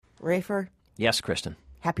Rafer, Yes, Kristen.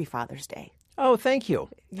 happy Father's Day. Oh, thank you.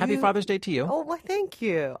 Happy Father's Day to you. Oh, well, thank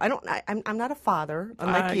you. I'm not a father,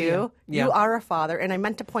 unlike you. Yeah. You are a father, and I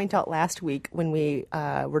meant to point out last week when we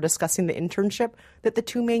were discussing the internship that the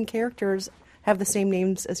two main characters have the same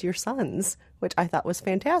names as your sons, which I thought was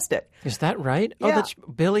fantastic. Is that right? Yeah. Oh, that's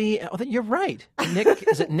Billy. Oh, you're right.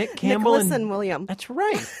 Is it Nick Campbell? Nicholas and William. That's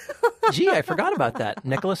right. Gee, I forgot about that.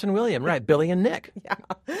 Nicholas and William. Right. Billy and Nick. Yeah.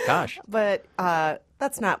 Gosh. But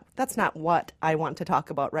that's not what I want to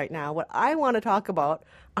talk about right now. What I want to talk about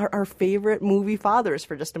are our favorite movie fathers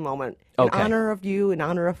for just a moment. In honor of you, in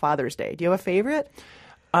honor of Father's Day. Do you have a favorite?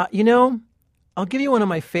 I'll give you one of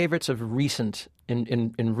my favorites of recent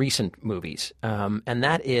in recent movies, and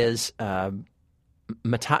that is I'm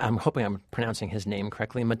hoping I'm pronouncing his name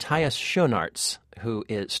correctly. Matthias Schoenaerts, who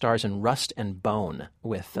stars in Rust and Bone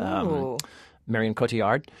with Marion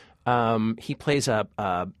Cotillard. He plays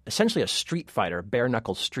essentially a street fighter,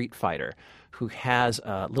 bare-knuckle street fighter, who has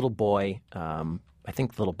a little boy. I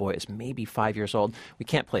think the little boy is maybe 5 years old. We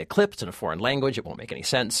can't play a clip. It's in a foreign language. It won't make any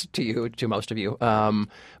sense to most of you.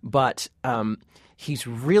 But he's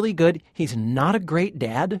really good. He's not a great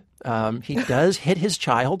dad. He does hit his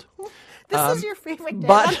child. This is your favorite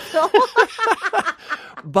dad film.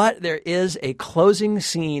 But there is a closing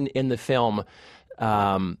scene in the film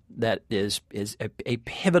that is a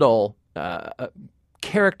pivotal,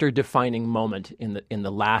 character-defining moment in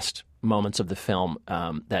the last moments of the film.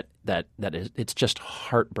 It's just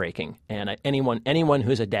heartbreaking, and anyone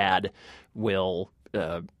who's a dad will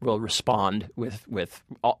respond with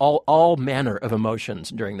all manner of emotions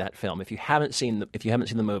during that film. If you haven't seen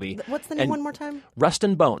the movie, what's the name one more time? Rust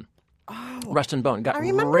and Bone. Oh. Rust and Bone got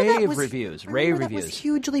rave reviews. That was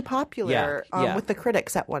hugely popular with the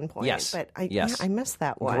critics at one point. Yes, but I missed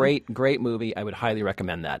that one. Great movie. I would highly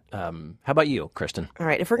recommend that. How about you, Kristen? All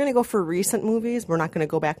right, if we're going to go for recent movies, we're not going to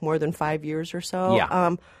go back more than 5 years or so. Yeah.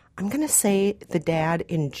 I'm going to say the dad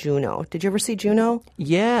in Juno. Did you ever see Juno?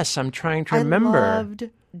 Yes, I'm trying to remember. I loved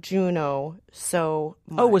Juno so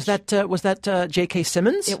much. Oh, was that J.K.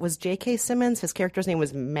 Simmons? It was J.K. Simmons. His character's name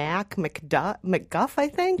was McGuff, I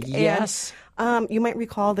think. Yes. And, you might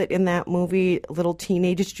recall that in that movie, little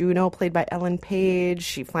teenage Juno, played by Ellen Page,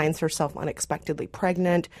 she finds herself unexpectedly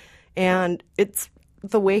pregnant, and it's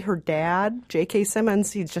the way her dad, J.K.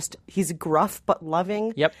 Simmons, he's gruff but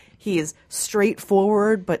loving. Yep. He's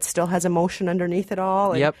straightforward but still has emotion underneath it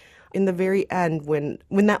all. And yep. In the very end, when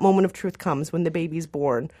that moment of truth comes, when the baby's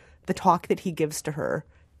born, the talk that he gives to her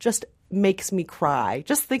just makes me cry.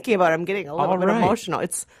 Just thinking about it, I'm getting a little bit emotional.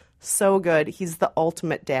 It's so good. He's the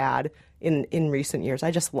ultimate dad in recent years.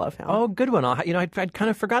 I just love him. Oh, good one. I'd kind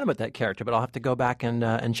of forgotten about that character, but I'll have to go back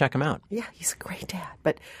and check him out. Yeah, he's a great dad.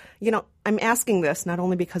 But, I'm asking this not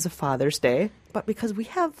only because of Father's Day, but because we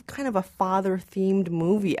have kind of a father-themed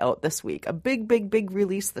movie out this week. A big, big, big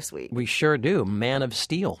release this week. We sure do. Man of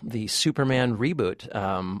Steel, the Superman reboot.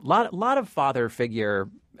 Lot of father figure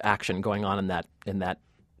action going on in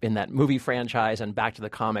that movie franchise and back to the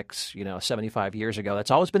comics, 75 years ago.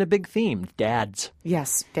 That's always been a big theme, dads.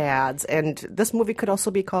 Yes, dads. And this movie could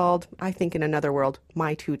also be called, I think in another world,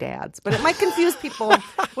 My Two Dads. But it might confuse people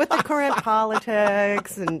with the current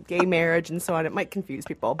politics and gay marriage and so on. It might confuse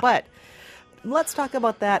people. But let's talk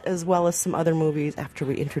about that as well as some other movies after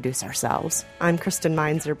we introduce ourselves. I'm Kristen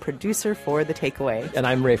Meinzer, producer for The Takeaway. And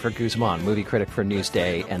I'm Rafer Guzman, movie critic for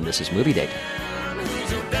Newsday, and this is Movie Date.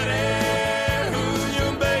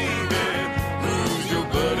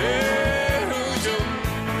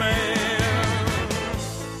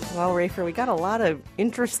 Well, Rafer, we got a lot of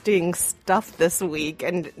interesting stuff this week,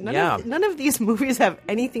 and none of these movies have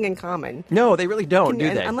anything in common. No, they really don't,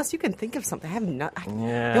 do they? Unless you can think of something. I have not. The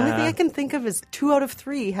only thing I can think of is 2 out of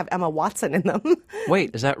 3 have Emma Watson in them.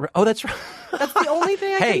 Wait, is that right? Oh, that's right. That's the only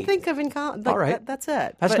thing I can think of in common. All right. That's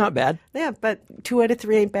it. That's not bad. Yeah, but 2 out of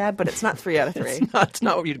 3 ain't bad, but it's not 3 out of 3. It's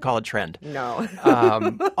not what you'd call a trend. No.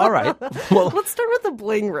 All right. Well, let's start with the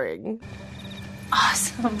Bling Ring.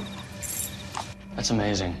 Awesome. That's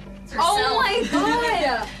amazing. Oh my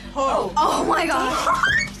god! Oh my god!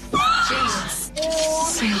 Jesus.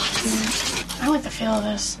 I like the feel of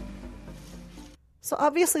this. So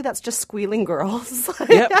obviously that's just squealing girls.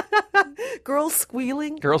 Yep. Girls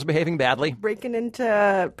squealing. Girls behaving badly. Breaking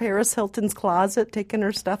into Paris Hilton's closet, taking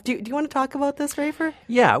her stuff. Do you want to talk about this, Rafer?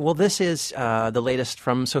 Yeah, well, this is the latest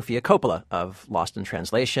from Sofia Coppola of Lost in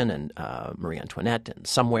Translation and Marie Antoinette and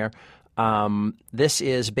Somewhere. This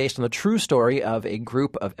is based on the true story of a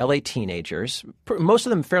group of LA teenagers, most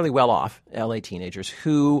of them fairly well-off LA teenagers,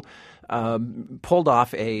 who pulled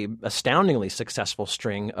off a astoundingly successful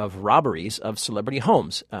string of robberies of celebrity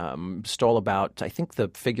homes. Stole about, I think the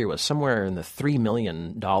figure was somewhere in the $3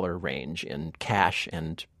 million range in cash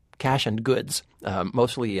and goods,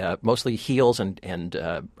 mostly heels and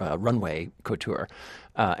runway couture,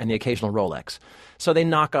 and the occasional Rolex. So they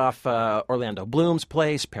knock off Orlando Bloom's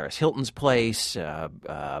place, Paris Hilton's place,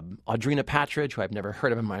 Audrina Patridge, who I've never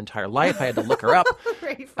heard of in my entire life. I had to look her up.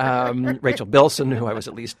 Rachel Bilson, who I was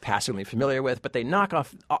at least passively familiar with. But they knock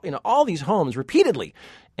off all these homes repeatedly.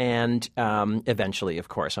 And eventually, of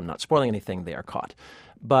course, I'm not spoiling anything, they are caught.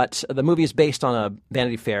 But the movie is based on a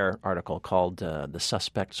Vanity Fair article called The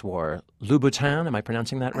Suspects Wore Louboutin. Am I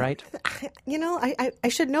pronouncing that right? I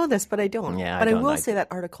should know this, but I don't. Yeah, but I will say that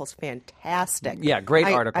article's fantastic. Yeah, great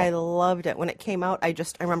article. I loved it. When it came out, I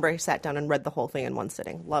remember I sat down and read the whole thing in one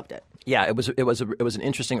sitting. Loved it. Yeah, it was an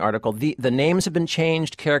interesting article. The names have been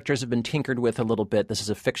changed, characters have been tinkered with a little bit. This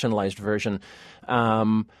is a fictionalized version.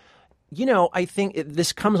 I think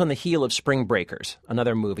this comes on the heel of Spring Breakers,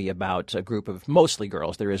 another movie about a group of mostly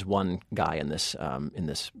girls. There is one guy in this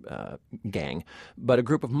gang, but a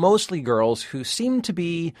group of mostly girls who seem to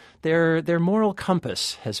be their moral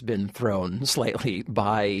compass has been thrown slightly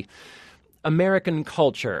by American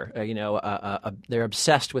culture. They're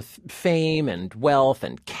obsessed with fame and wealth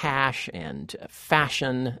and cash and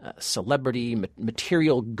fashion, celebrity,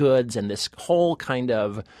 material goods, and this whole kind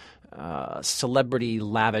of celebrity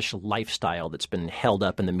lavish lifestyle that's been held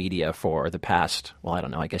up in the media for the past, well, I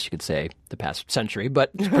don't know, I guess you could say the past century, but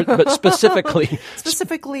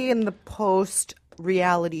specifically in the post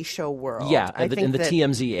reality show world. Yeah, in the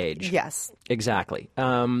TMZ age. Yes. Exactly.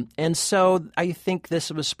 And so I think this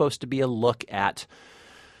was supposed to be a look at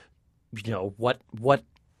what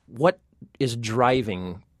is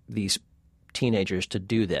driving these teenagers to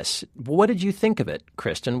do this. What did you think of it,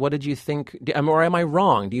 Kristen? What did you think, or am I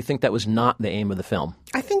wrong? Do you think that was not the aim of the film?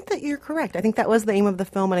 I think that you're correct. I think that was the aim of the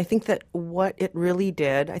film, and I think that what it really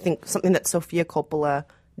did, I think something that Sofia Coppola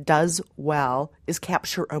does well is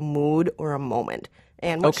capture a mood or a moment.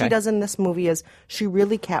 And what she does in this movie is she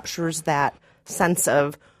really captures that sense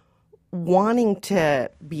of wanting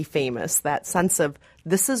to be famous, that sense of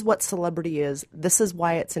this is what celebrity is, this is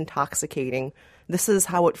why it's intoxicating, this is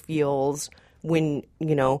how it feels when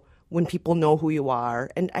people know who you are.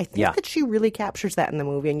 And I think that she really captures that in the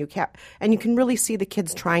movie, and you can really see the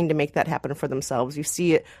kids trying to make that happen for themselves. You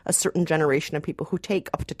see a certain generation of people who take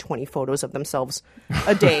up to 20 photos of themselves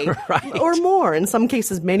a day right. or more. In some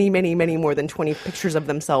cases, many, many, many more than 20 pictures of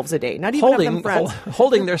themselves a day. Not even of them friends.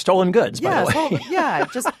 Holding their stolen goods, by the way.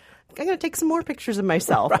 Just I'm going to take some more pictures of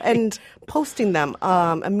myself and posting them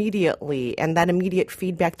immediately, and that immediate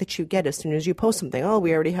feedback that you get as soon as you post something. Oh,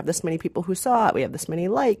 we already have this many people who saw it. We have this many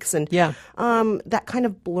likes. And that kind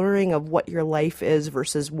of blurring of what your life is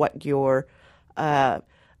versus what your, I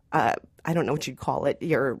don't know what you'd call it,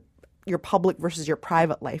 your public versus your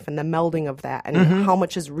private life, and the melding of that, and how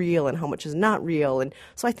much is real and how much is not real. And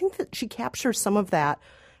so I think that she captures some of that.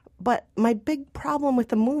 But my big problem with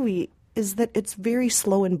the movie is that it's very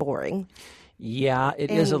slow and boring. Yeah,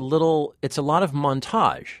 it's a lot of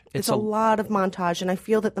montage. It's a lot of montage, and I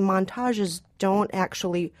feel that the montages don't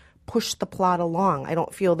actually push the plot along. I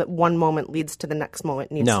don't feel that one moment leads to the next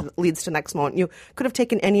moment, leads to the next moment. You could have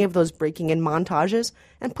taken any of those breaking in montages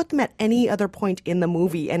and put them at any other point in the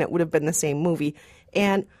movie, and it would have been the same movie.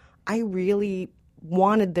 And I really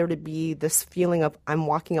wanted there to be this feeling of I'm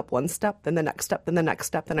walking up one step, then the next step, then the next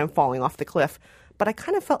step, then I'm falling off the cliff. But I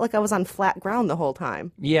kind of felt like I was on flat ground the whole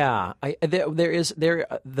time. Yeah,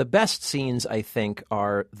 the best scenes, I think,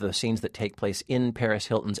 are the scenes that take place in Paris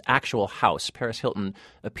Hilton's actual house. Paris Hilton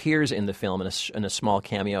appears in the film in a small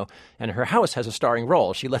cameo, and her house has a starring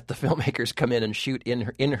role. She let the filmmakers come in and shoot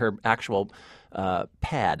in her actual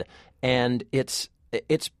pad, and it's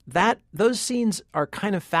that those scenes are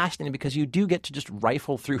kind of fascinating because you do get to just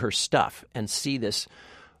rifle through her stuff and see this,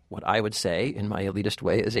 what I would say, in my elitist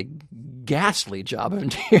way, is a ghastly job of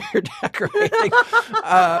interior decorating.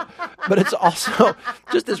 But it's also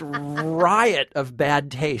just this riot of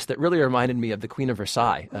bad taste that really reminded me of The Queen of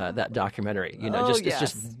Versailles, that documentary. It's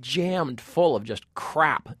just jammed full of just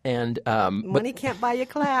crap. And money can't buy you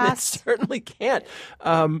class. It certainly can't.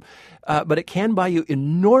 But it can buy you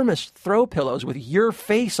enormous throw pillows with your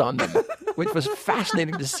face on them. which was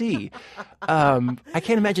fascinating to see. I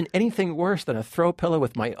can't imagine anything worse than a throw pillow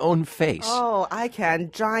with my own face. Oh, I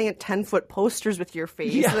can. Giant 10-foot posters with your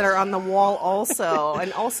face that are on the wall also.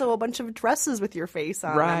 And also a bunch of dresses with your face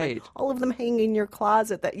on them. Right. And all of them hanging in your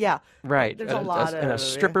closet. Right. There's a lot and a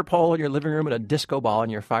stripper pole in your living room and a disco ball in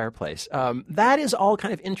your fireplace. That is all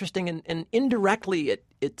kind of interesting, and indirectly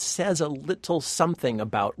it says a little something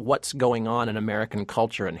about what's going on in American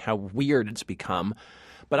culture and how weird it's become.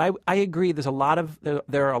 But I agree. There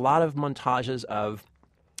are a lot of montages of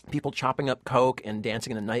people chopping up coke and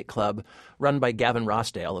dancing in a nightclub, run by Gavin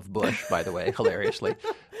Rossdale of Bush, by the way, hilariously.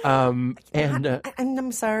 And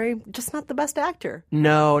I'm sorry, just not the best actor.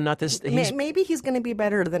 No, not this. Maybe he's going to be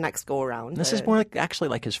better the next go around. This is more actually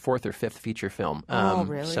like his fourth or fifth feature film. Oh,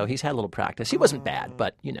 really? So he's had a little practice. He wasn't bad,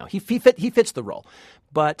 but he fits the role.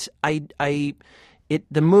 But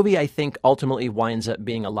the movie, I think, ultimately winds up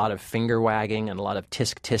being a lot of finger wagging and a lot of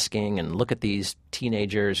tisk-tisking and look at these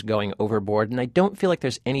teenagers going overboard. And I don't feel like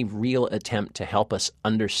there's any real attempt to help us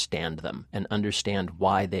understand them and understand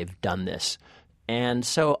why they've done this. And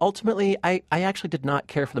so ultimately, I actually did not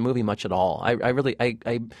care for the movie much at all.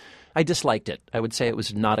 I disliked it. I would say it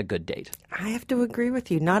was not a good date. I have to agree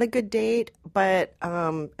with you. Not a good date, but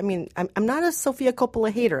I'm not a Sofia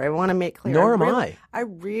Coppola hater. I want to make clear. Nor am I. I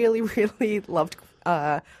really, really loved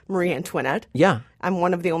Marie Antoinette. Yeah. I'm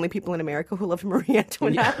one of the only people in America who loved Marie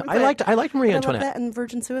Antoinette. Yeah, I liked Marie Antoinette. I love that and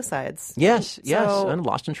Virgin Suicides. Yes, and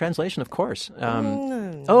Lost in Translation, of course.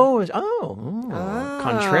 Contrarian,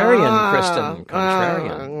 Kristen,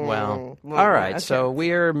 contrarian. Well, all right. Okay. So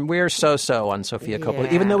we're so on Sofia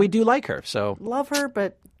Coppola, even though we do like her. So love her,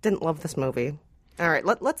 but didn't love this movie. All right,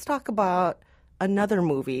 let's talk about another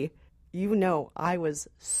movie. I was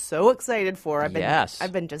so excited for. I've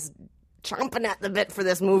been just chomping at the bit for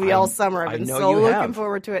this movie all summer. I've been so looking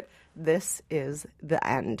forward to it. This is The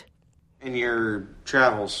End. In your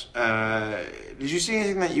travels, did you see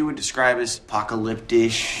anything that you would describe as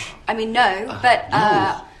apocalyptic? I mean, no, but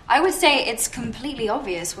I would say it's completely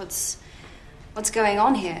obvious what's going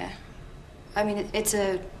on here. I mean, it's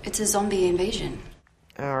a zombie invasion.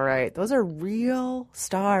 All right. Those are real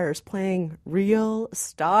stars playing real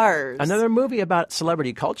stars. Another movie about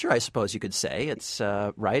celebrity culture, I suppose you could say. It's,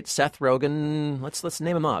 right, Seth Rogen. Let's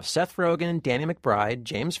name them off. Seth Rogen, Danny McBride,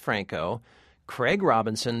 James Franco, Craig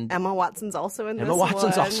Robinson. Emma Watson's also in this one. Emma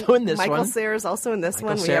Watson's also in this one. Michael Cera's also in this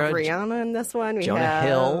one. We have Rihanna in this one. Jonah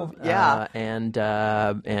Hill. And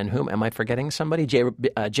whom? Am I forgetting somebody? Jay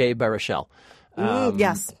Baruchel.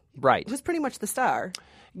 Yes. Right. Who's pretty much the star.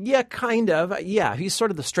 Yeah, kind of. Yeah, he's sort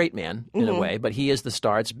of the straight man in a way, but he is the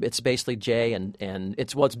star. It's basically Jay and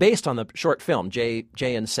it's based on the short film Jay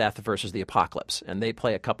and Seth versus the Apocalypse, and they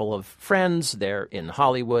play a couple of friends. They're in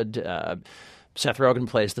Hollywood. Seth Rogen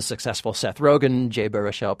plays the successful Seth Rogen. Jay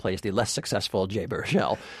Baruchel plays the less successful Jay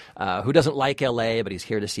Baruchel, who doesn't like L.A., but he's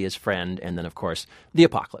here to see his friend. And then, of course, the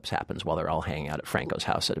apocalypse happens while they're all hanging out at Franco's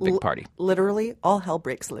house at a big party. Literally, all hell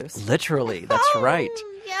breaks loose. Literally, that's right.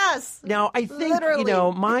 Yes. Now, I think,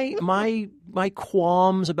 my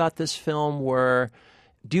qualms about this film were,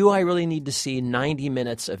 do I really need to see 90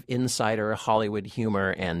 minutes of insider Hollywood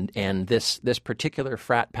humor and this particular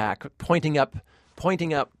frat pack pointing up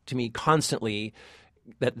to me constantly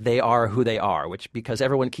that they are who they are, because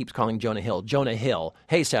everyone keeps calling Jonah Hill,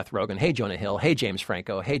 hey Seth Rogen, hey Jonah Hill, hey James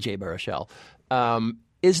Franco, hey Jay Baruchel.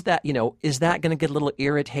 Is that going to get a little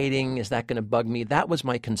irritating? Is that going to bug me? That was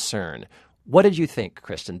my concern. What did you think,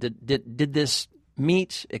 Kristen? Did this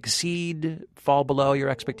meet, exceed, fall below your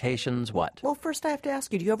expectations? What? Well, first I have to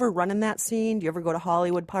ask you, do you ever run in that scene? Do you ever go to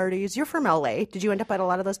Hollywood parties? You're from LA. Did you end up at a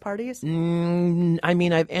lot of those parties? I mean,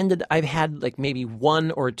 I've had like maybe one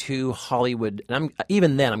or two Hollywood, and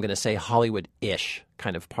even then I'm going to say Hollywood-ish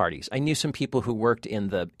kind of parties. I knew some people who worked in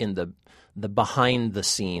the behind the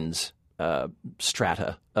scenes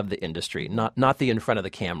strata of the industry, not the in front of the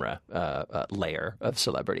camera layer of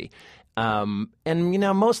celebrity. And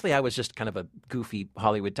mostly I was just kind of a goofy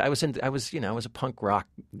Hollywood. I was a punk rock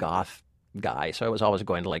goth guy, so I was always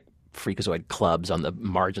going to like freakazoid clubs on the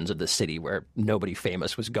margins of the city where nobody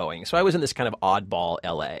famous was going. So I was in this kind of oddball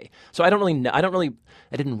LA. So I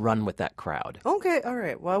didn't run with that crowd. Okay, all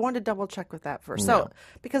right. Well, I wanted to double check with that first. So,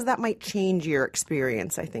 because that might change your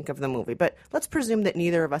experience, I think, of the movie. But let's presume that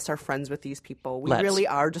neither of us are friends with these people. We really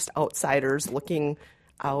are just outsiders looking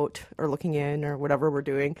out or looking in or whatever we're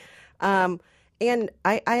doing. And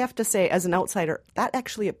I have to say, as an outsider, that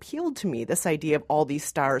actually appealed to me, this idea of all these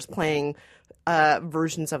stars playing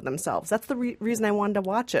versions of themselves. That's the reason I wanted to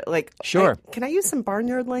watch it. Like, sure. Can I use some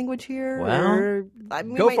barnyard language here? Well,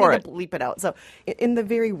 we go might for need it. to bleep it out. So, in the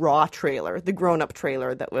very raw trailer, the grown-up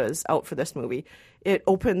trailer that was out for this movie, it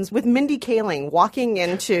opens with Mindy Kaling walking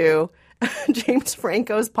into James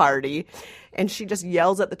Franco's party, and she just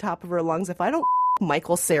yells at the top of her lungs, "If I don't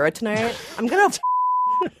Michael Cera tonight, I'm gonna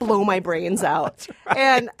blow my brains out." Right.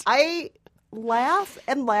 And I laugh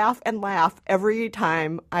and laugh and laugh every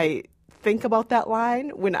time I think about that line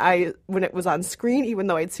when it was on screen. Even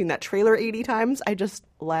though I'd seen that trailer 80 times, I just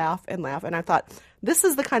laugh and laugh. And I thought, this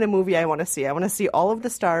is the kind of movie I want to see. I want to see all of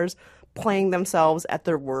the stars playing themselves at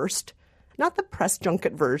their worst, not the press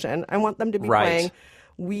junket version. I want them to be playing.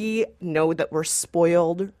 We know that we're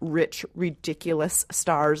spoiled, rich, ridiculous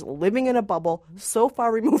stars living in a bubble so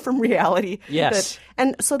far removed from reality. Yes.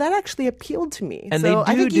 And so that actually appealed to me. And so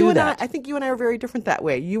they do that. I think you and I are very different that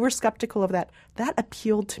way. You were skeptical of that. That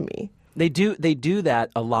appealed to me. They do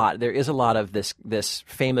that a lot. There is a lot of this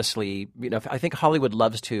famously, I think Hollywood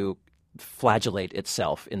loves to flagellate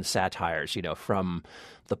itself in satires, from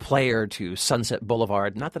The Player to Sunset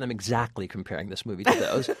Boulevard. Not that I'm exactly comparing this movie to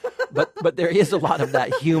those, but there is a lot of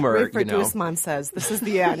that humor. Rafer Kristen says, "This is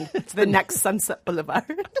the end. It's the next Sunset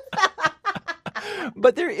Boulevard."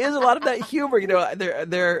 But there is a lot of that humor.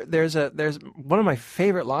 There's one of my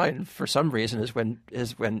favorite lines for some reason is when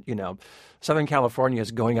Southern California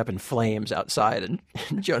is going up in flames outside, and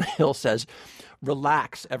Jonah Hill says,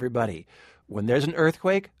 "Relax, everybody. When there's an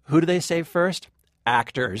earthquake, who do they save first?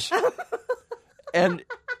 Actors." And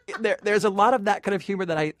there's a lot of that kind of humor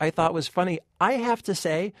that I thought was funny. I have to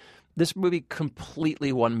say, this movie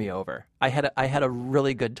completely won me over. I had a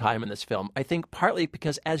really good time in this film. I think partly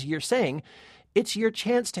because, as you're saying, it's your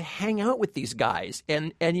chance to hang out with these guys,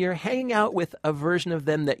 and you're hanging out with a version of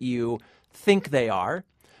them that you think they are,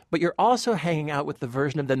 but you're also hanging out with the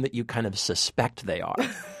version of them that you kind of suspect they are.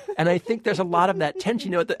 And I think there's a lot of that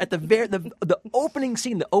tension. At the opening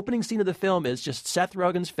scene, of the film is just Seth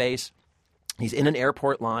Rogen's face. He's in an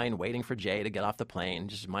airport line waiting for Jay to get off the plane,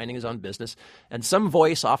 just minding his own business. And some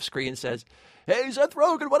voice off screen says, "Hey, Seth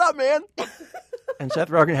Rogen, what up, man?" And Seth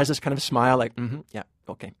Rogen has this kind of smile like, "Yeah,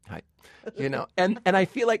 okay, hi." And I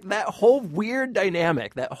feel like that whole weird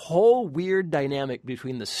dynamic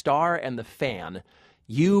between the star and the fan,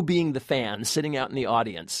 you being the fan sitting out in the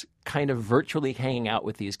audience, kind of virtually hanging out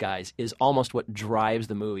with these guys, is almost what drives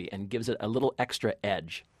the movie and gives it a little extra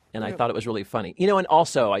edge. And I thought it was really funny. And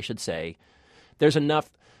also I should say, there's enough,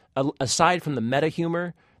 aside from the meta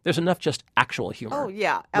humor, there's enough just actual humor. Oh,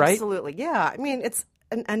 yeah, right? Absolutely. Yeah. I mean, it's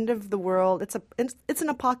an end of the world. It's an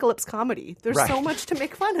apocalypse comedy. There's so much to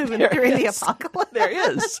make fun of during the apocalypse.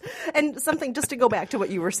 There is. And something, just to go back to what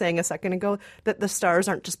you were saying a second ago, that the stars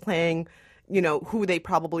aren't just playing, who they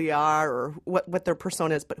probably are or what their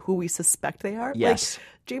persona is, but who we suspect they are. Yes. Like,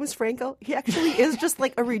 James Franco, he actually is just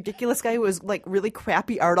like a ridiculous guy who has like really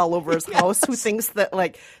crappy art all over his house, who thinks that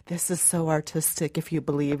like, this is so artistic if you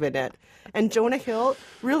believe in it. And Jonah Hill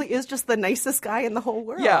really is just the nicest guy in the whole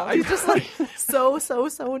world. Yeah, he's just like so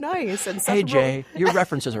nice. And hey, Jay, your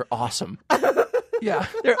references are awesome. Yeah,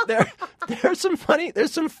 there's some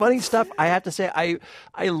funny stuff. I have to say,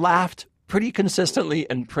 I laughed pretty consistently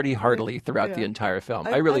and pretty heartily throughout the entire film.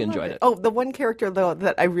 I really enjoyed it. Oh, the one character, though,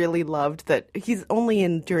 that I really loved, that he's only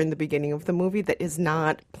in during the beginning of the movie, that is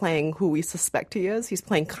not playing who we suspect he is. He's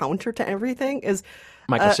playing counter to everything, is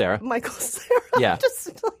Michael Cera. Michael Cera. Yeah.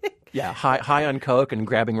 Just like, yeah, high on coke and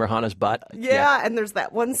grabbing Rihanna's butt. Yeah, and there's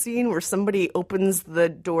that one scene where somebody opens the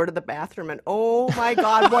door to the bathroom, and oh my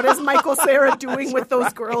God, what is Michael Cera doing with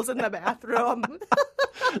those girls in the bathroom?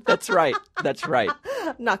 That's right.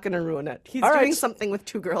 Not going to ruin it. He's All right. doing something with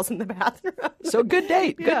two girls in the bathroom. So good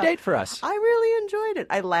date. Yeah. Good date for us. I really enjoyed it.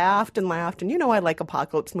 I laughed and laughed. And I like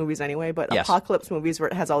apocalypse movies anyway, but Yes. apocalypse movies where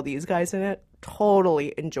it has all these guys in it,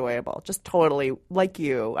 totally enjoyable. Just totally, like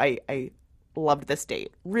you, I loved this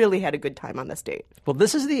date. Really had a good time on this date. Well,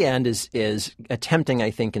 This Is the End is attempting,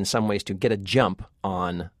 I think, in some ways to get a jump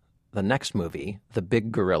on the next movie, the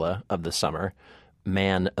big gorilla of the summer,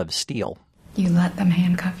 Man of Steel. You let them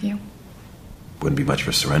handcuff you? Wouldn't be much of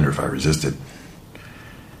a surrender if I resisted.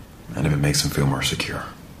 And if it makes them feel more secure,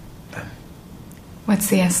 then What's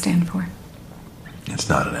the S stand for? it's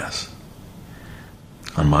not an S.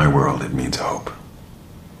 On my world, it means hope.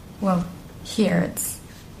 Well, here it's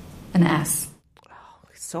an S.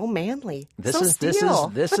 So manly. This so is Steel.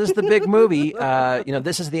 this is the big movie.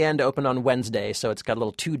 This Is the End opened on Wednesday, so it's got a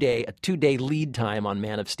little two day lead time on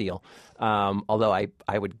Man of Steel. Although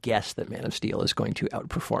I would guess that Man of Steel is going to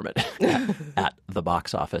outperform it at the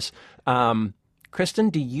box office. Kristen,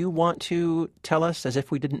 do you want to tell us, as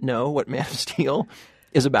if we didn't know, what Man of Steel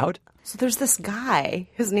is about? So there's this guy.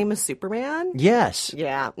 His name is Superman. Yes.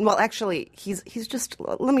 Yeah. Well, actually, he's just.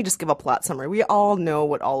 Let me just give a plot summary. We all know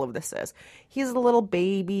what all of this is. He's a little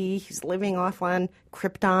baby. He's living off on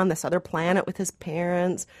Krypton, this other planet with his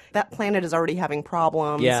parents. That planet is already having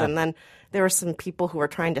problems. Yeah. And then there are some people who are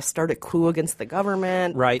trying to start a coup against the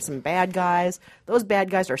government. Right. Some bad guys. Those bad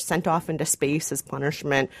guys are sent off into space as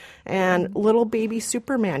punishment. And little baby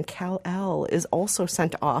Superman, Kal-El, is also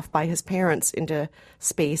sent off by his parents into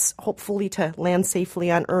space, hopefully to land safely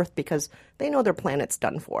on Earth because they know their planet's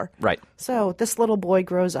done for. Right. So this little boy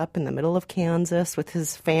grows up in the middle of Kansas with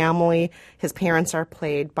his family. His parents are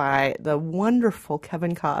played by the wonderful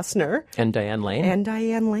Kevin Costner. And Diane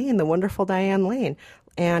Lane. The wonderful Diane Lane.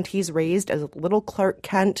 And he's raised as a little Clark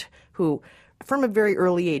Kent who, from a very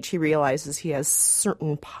early age, he realizes he has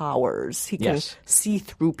certain powers. He can see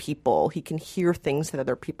through people. He can hear things that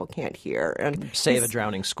other people can't hear. And save a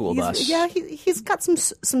drowning school bus. Yeah, he's got some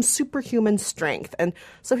superhuman strength. And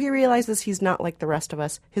so he realizes he's not like the rest of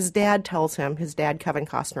us. His dad, Kevin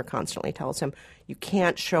Costner, constantly tells him, you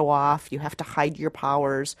can't show off. You have to hide your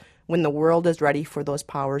powers. When the world is ready for those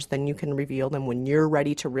powers, then you can reveal them. When you're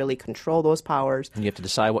ready to really control those powers. And you have to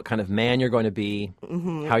decide what kind of man you're going to be,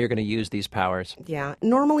 how you're going to use these powers. Yeah.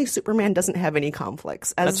 Normally, Superman doesn't have any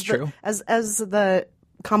conflicts. That's true. As the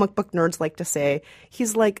comic book nerds like to say,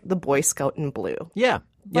 he's like the Boy Scout in blue. Yeah.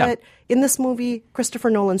 But in this movie,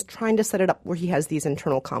 Christopher Nolan's trying to set it up where he has these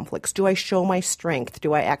internal conflicts. Do I show my strength?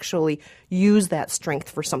 Do I actually use that strength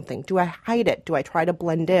for something? Do I hide it? Do I try to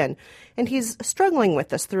blend in? And he's struggling with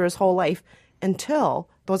this through his whole life until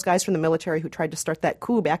those guys from the military who tried to start that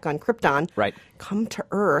coup back on Krypton come to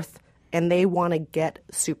Earth and they want to get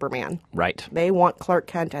Superman. Right. They want Clark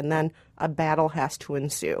Kent, and then a battle has to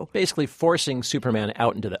ensue. Basically forcing Superman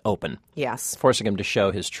out into the open. Yes. Forcing him to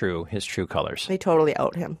show his true colors. They totally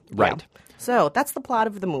out him. Right. Yeah. So that's the plot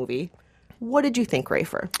of the movie. What did you think,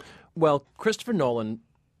 Rafer? Well, Christopher Nolan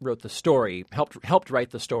wrote the story, helped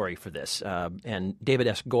write the story for this, and David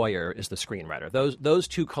S. Goyer is the screenwriter. Those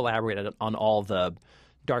two collaborated on all the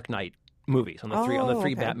Dark Knight movies, on the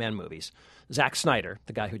three Batman movies. Zack Snyder,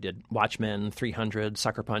 the guy who did Watchmen, 300,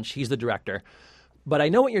 Sucker Punch, he's the director. But I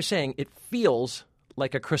know what you're saying. It feels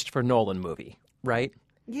like a Christopher Nolan movie, right?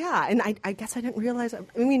 Yeah, and I guess I didn't realize. I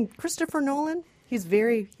mean, Christopher Nolan, he's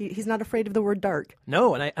not afraid of the word dark.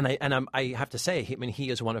 No, I have to say, he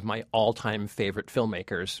is one of my all-time favorite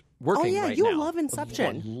filmmakers working right now. You love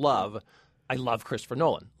Inception. I love Christopher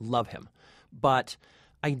Nolan. Love him. But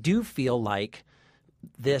I do feel like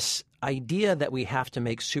this idea that we have to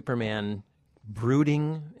make Superman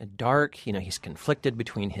brooding and dark, he's conflicted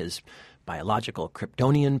between his biological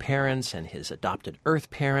Kryptonian parents and his adopted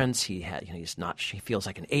Earth parents. He feels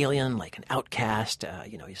like an alien, like an outcast.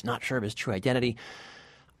 He's not sure of his true identity.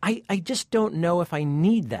 I just don't know if I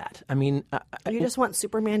need that. I mean, you just want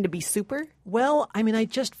Superman to be super? Well, I mean, I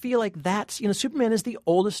just feel like that's, Superman is the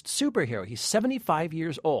oldest superhero. He's 75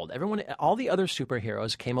 years old. All the other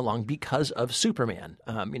superheroes came along because of Superman.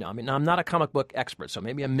 I'm not a comic book expert, so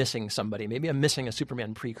maybe I'm missing somebody. Maybe I'm missing a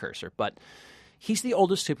Superman precursor, but he's the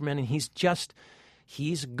oldest Superman, and he's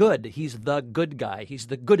good. He's the good guy. He's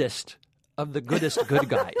the goodest of the goodest good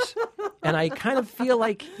guys. And I kind of feel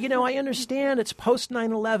like, I understand it's post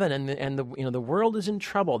 9/11 and the world is in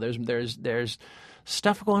trouble. There's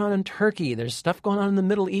stuff going on in Turkey. There's stuff going on in the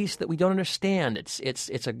Middle East that we don't understand.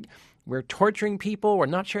 We're torturing people. We're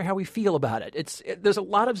not sure how we feel about it. There's a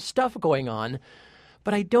lot of stuff going on,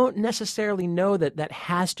 but I don't necessarily know that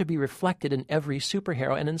has to be reflected in every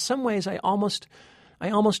superhero. And in some ways, I almost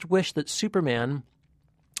wish that Superman,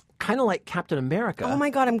 kind of like Captain America. Oh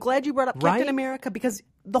my God, I'm glad you brought up Captain America, because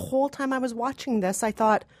the whole time I was watching this, I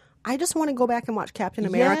thought, I just want to go back and watch Captain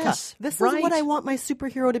America. Yes, this is what I want my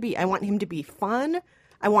superhero to be. I want him to be fun.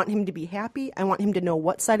 I want him to be happy. I want him to know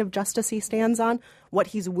what side of justice he stands on, what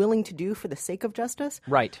he's willing to do for the sake of justice.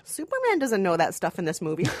 Right. Superman doesn't know that stuff in this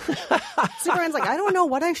movie. Superman's like, I don't know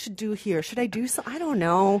what I should do here. Should I do something? I don't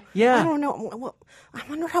know. Yeah. I don't know. Well, I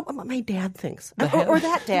wonder what my dad thinks. Or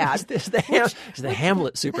that dad. He's the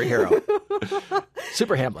Hamlet superhero.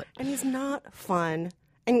 Super Hamlet. And he's not fun.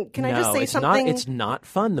 And can I just say something? No, it's not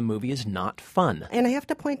fun. The movie is not fun. And I have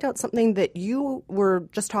to point out something that you were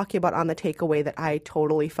just talking about on the takeaway that I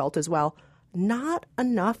totally felt as well. Not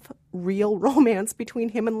enough real romance between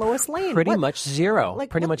him and Lois Lane. Pretty much zero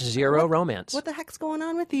romance. What the heck's going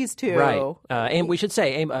on with these two? Right. And we should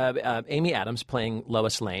say Amy Adams playing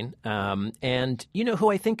Lois Lane. And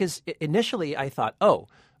who I think is initially I thought,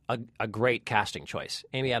 a great casting choice.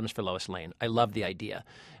 Amy Adams for Lois Lane. I love the idea.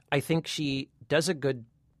 I think she does a good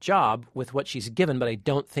job with what she's given, but I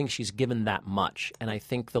don't think she's given that much. And I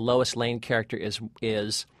think the Lois Lane character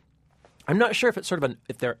is I'm not sure if it's sort of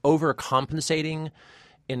if they're overcompensating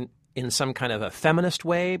in some kind of a feminist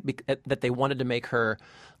way, that they wanted to make her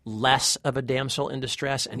less of a damsel in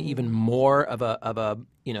distress and even more of a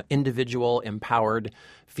individual empowered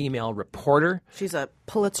female reporter. She's a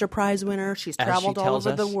Pulitzer Prize winner. She's traveled all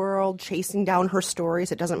over the world chasing down her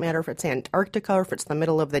stories. It doesn't matter if it's Antarctica or if it's the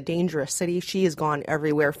middle of the dangerous city. She has gone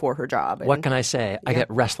everywhere for her job. What can I say? Yeah. I get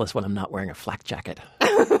restless when I'm not wearing a flak jacket.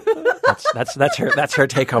 That's her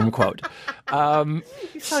take-home quote.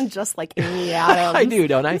 You sound just like Amy Adams. I do,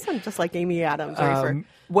 don't I? You sound just like Amy Adams.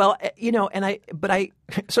 Well, but I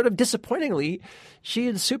sort of disappointingly, she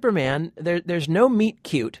and Superman, there's no meet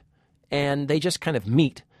cute, and they just kind of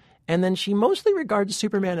meet. And then she mostly regards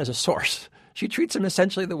Superman as a source. She treats him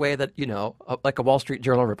essentially the way that, like a Wall Street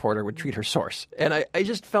Journal reporter would treat her source. And I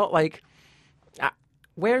just felt like,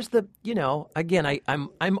 where's the, again,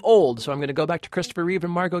 I'm old, so I'm going to go back to Christopher Reeve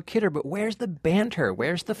and Margot Kidder, but where's the banter?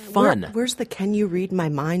 Where's the fun? Where's the can you read my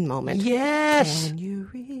mind moment? Yes. Can you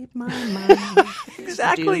read my mind?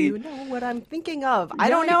 Exactly. Do you know what I'm thinking of? I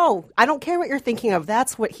don't know. I don't care what you're thinking of.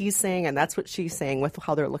 That's what he's saying, and that's what she's saying with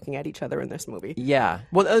how they're looking at each other in this movie. Yeah.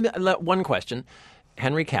 Well, one question.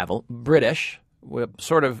 Henry Cavill, British,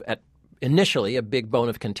 sort of initially a big bone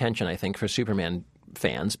of contention, I think, for Superman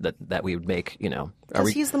fans that we would make,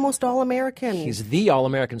 because he's the most all-American. He's the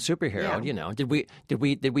all-American superhero. Yeah.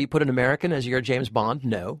 Did we put an American as your James Bond?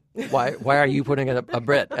 No. Why are you putting a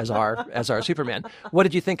Brit as our Superman? What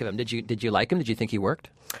did you think of him? Did you like him? Did you think he worked?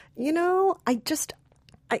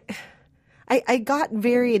 I got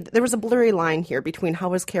there was a blurry line here between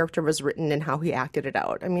how his character was written and how he acted it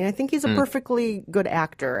out. I mean, I think he's a perfectly good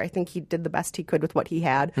actor. I think he did the best he could with what he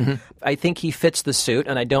had. Mm-hmm. I think he fits the suit,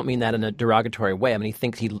 and I don't mean that in a derogatory way. I mean, he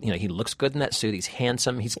thinks he looks good in that suit. He's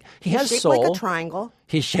handsome. He's has shaped soul. like a triangle.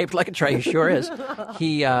 He's shaped like a triangle. He sure is.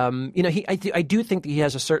 I do think that he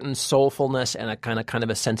has a certain soulfulness and a kind of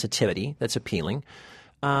a sensitivity that's appealing.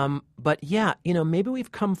 But yeah, maybe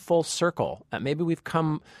we've come full circle. Maybe we've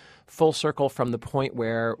come full circle from the point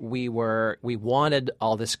where we wanted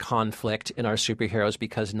all this conflict in our superheroes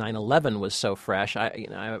because 9/11 was so fresh.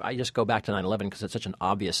 I just go back to 9/11 because it's such an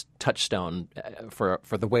obvious touchstone for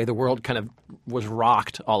the way the world kind of was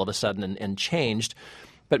rocked all of a sudden and changed.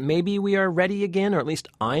 But maybe we are ready again, or at least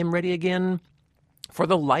I'm ready again for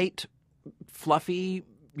the light, fluffy,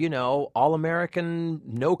 all-American,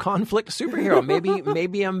 no-conflict superhero.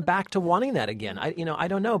 Maybe I'm back to wanting that again. I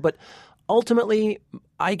don't know, but ultimately,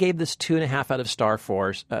 I gave this 2.5 out of star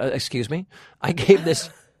 4s. I gave this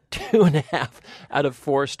 2.5 out of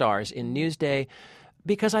 4 stars in Newsday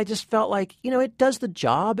because I just felt like, it does the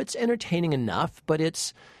job. It's entertaining enough, but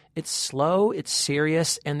it's slow, it's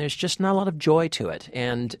serious, and there's just not a lot of joy to it.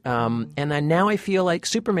 And now I feel like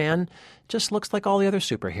Superman just looks like all the other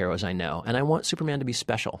superheroes I know, and I want Superman to be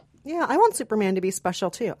special. Yeah, I want Superman to be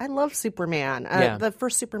special, too. I love Superman. The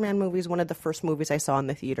first Superman movie is one of the first movies I saw in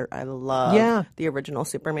the theater. I love the original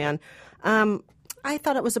Superman. I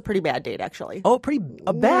thought it was a pretty bad date, actually. Oh,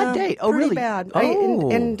 a bad date? Oh, pretty really? Bad.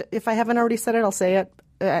 Oh. And if I haven't already said it, I'll say it.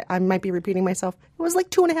 I might be repeating myself. It was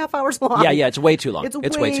like 2.5 hours long. Yeah, it's way too long.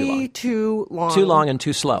 It's way too long. Too long and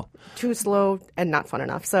too slow. Too slow and not fun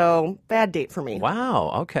enough. So, bad date for me.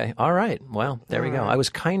 Wow. Okay. All right. Well, there we go. I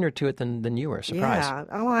was kinder to it than you were. Surprised. Yeah.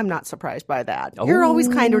 Oh, I'm not surprised by that. Oh. You're always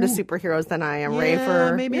kinder to superheroes than I am,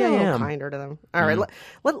 Rafer. Maybe You're I am. Kinder to them. All right.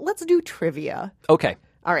 Let's do trivia. Okay.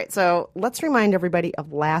 All right, so let's remind everybody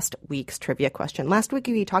of last week's trivia question. Last week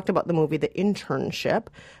we talked about the movie The Internship,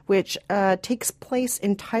 which takes place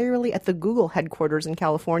entirely at the Google headquarters in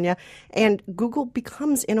California, and Google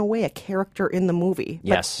becomes, in a way, a character in the movie.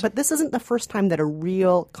 Yes. But this isn't the first time that a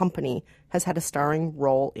real company has had a starring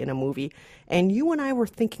role in a movie. And you and I were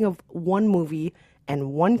thinking of one movie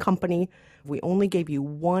and one company. We only gave you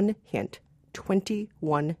one hint,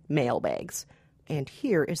 21 mailbags. And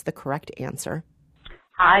here is the correct answer.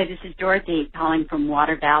 Hi, this is Dorothy calling from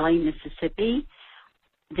Water Valley, Mississippi.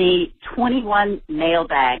 The 21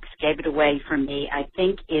 mailbags gave it away for me. I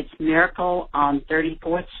think it's Miracle on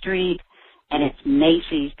 34th Street, and it's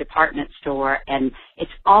Macy's department store, and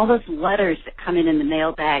it's all those letters that come in the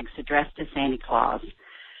mailbags addressed to Santa Claus.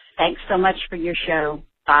 Thanks so much for your show.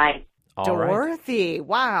 Bye. Dorothy,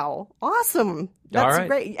 wow. Awesome. That's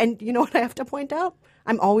great. And you know what I have to point out?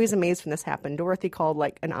 I'm always amazed when this happened. Dorothy called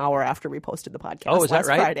like an hour after we posted the podcast last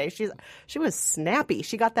Friday. She was snappy.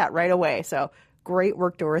 She got that right away. So great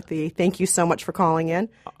work, Dorothy. Thank you so much for calling in.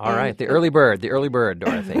 All right. The early bird,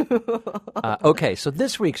 Dorothy. Okay, so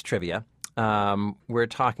this week's trivia, we're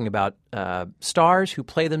talking about stars who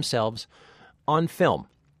play themselves on film.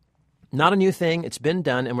 Not a new thing. It's been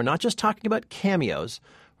done. And we're not just talking about cameos.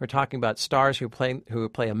 We're talking about stars who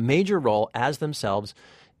play a major role as themselves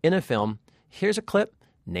in a film. Here's a clip.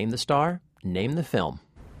 Name the star, name the film.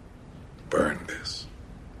 Burn this.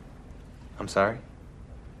 I'm sorry?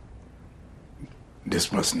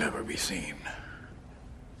 This must never be seen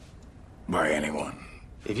by anyone.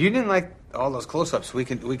 If you didn't like all those close-ups, we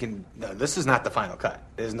can. No, this is not the final cut.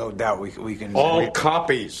 There's no doubt we can. All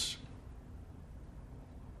copies.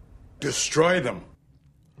 Destroy them.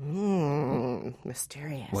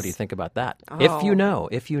 Mysterious. What do you think about that? Oh.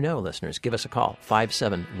 If you know, listeners, give us a call,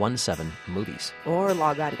 5717-MOVIES. Or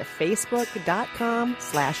log on to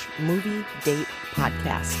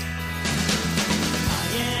facebook.com/moviedatepodcast.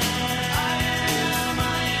 I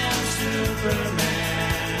am Superman.